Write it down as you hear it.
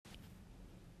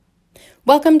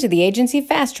Welcome to the Agency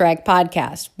Fast Track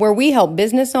podcast, where we help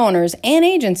business owners and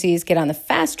agencies get on the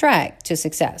fast track to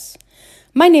success.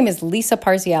 My name is Lisa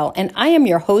Parzial, and I am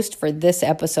your host for this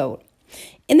episode.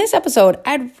 In this episode,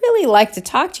 I'd really like to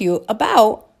talk to you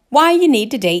about why you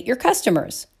need to date your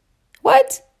customers.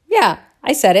 What? Yeah,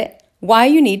 I said it. Why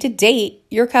you need to date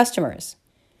your customers.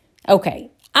 Okay,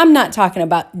 I'm not talking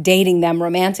about dating them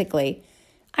romantically.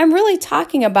 I'm really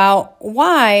talking about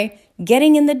why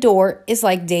getting in the door is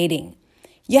like dating.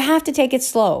 You have to take it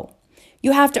slow.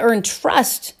 You have to earn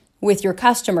trust with your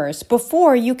customers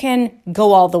before you can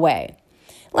go all the way.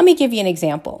 Let me give you an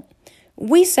example.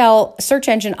 We sell search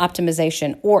engine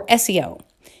optimization, or SEO.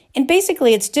 And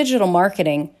basically it's digital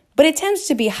marketing, but it tends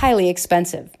to be highly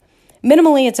expensive.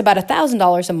 Minimally, it's about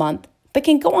 $1,000 a month, but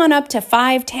can go on up to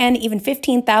 $5,000, $10,000, even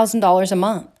 $15,000 a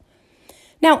month.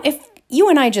 Now, if you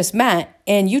and I just met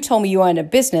and you told me you owned a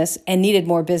business and needed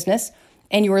more business,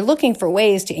 and you were looking for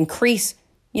ways to increase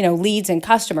leads and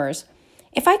customers.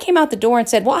 If I came out the door and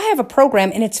said, well, I have a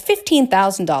program and it's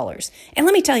 $15,000, and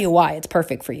let me tell you why it's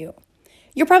perfect for you.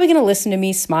 You're probably going to listen to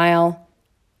me, smile,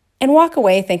 and walk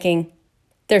away thinking,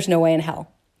 there's no way in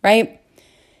hell, right?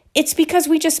 It's because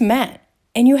we just met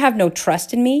and you have no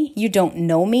trust in me. You don't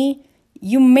know me.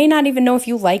 You may not even know if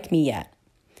you like me yet.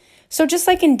 So just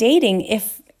like in dating,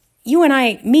 if you and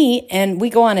I meet and we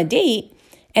go on a date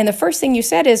and the first thing you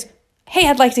said is, hey,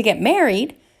 I'd like to get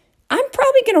married, I'm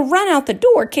probably going to run out the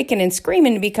door kicking and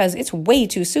screaming because it's way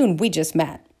too soon. We just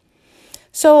met.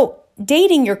 So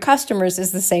dating your customers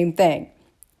is the same thing.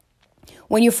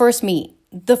 When you first meet,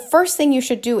 the first thing you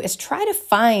should do is try to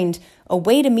find a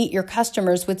way to meet your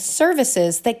customers with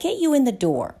services that get you in the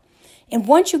door. And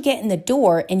once you get in the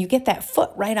door and you get that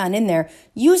foot right on in there,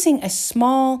 using a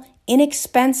small,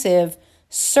 inexpensive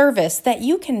service that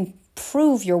you can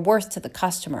prove your worth to the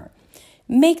customer.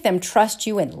 Make them trust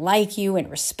you and like you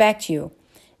and respect you.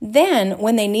 Then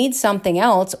when they need something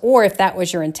else, or if that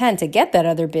was your intent to get that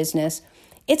other business,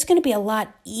 it's going to be a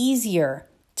lot easier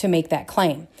to make that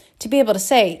claim. To be able to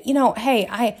say,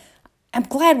 hey, I'm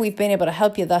glad we've been able to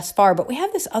help you thus far, but we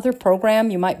have this other program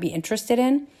you might be interested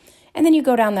in. And then you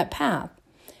go down that path.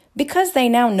 Because they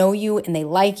now know you and they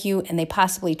like you and they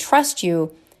possibly trust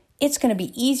you, it's going to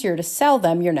be easier to sell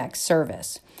them your next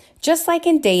service. Just like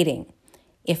in dating.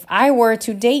 If I were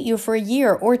to date you for a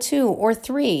year or 2 or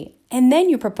 3, and then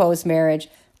you propose marriage,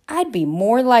 I'd be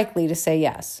more likely to say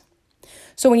yes.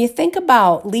 So when you think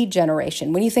about lead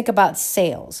generation, when you think about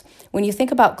sales, when you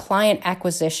think about client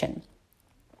acquisition,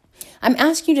 I'm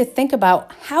asking you to think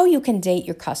about how you can date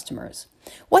your customers.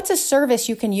 What's a service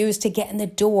you can use to get in the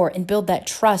door and build that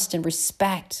trust and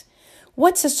respect?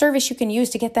 What's a service you can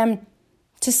use to get them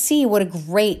to see what a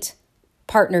great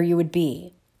partner you would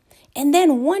be? And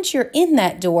then once you're in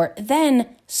that door,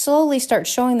 then slowly start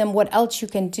showing them what else you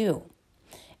can do.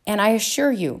 And I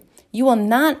assure you, you will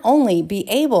not only be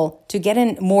able to get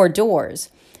in more doors,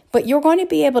 but you're going to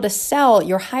be able to sell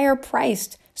your higher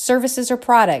priced services or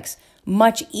products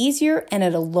much easier and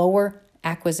at a lower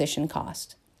acquisition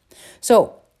cost.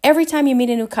 So every time you meet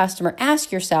a new customer,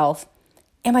 ask yourself,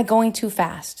 am I going too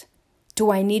fast?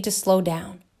 Do I need to slow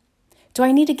down? Do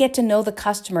I need to get to know the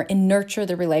customer and nurture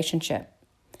the relationship?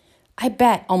 I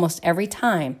bet almost every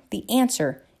time the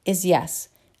answer is yes.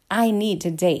 I need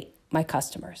to date my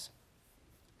customers.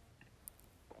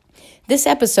 This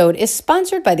episode is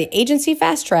sponsored by the Agency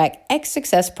Fast Track X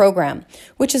Success Program,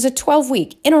 which is a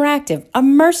 12-week interactive,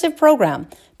 immersive program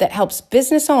that helps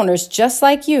business owners just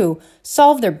like you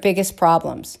solve their biggest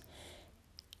problems.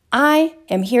 I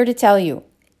am here to tell you,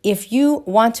 if you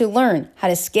want to learn how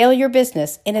to scale your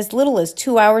business in as little as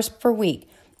 2 hours per week,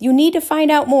 you need to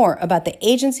find out more about the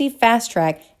Agency Fast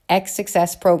Track X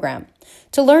Success Program.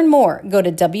 To learn more, go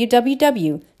to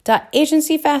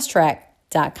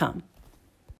www.agencyfasttrack.com.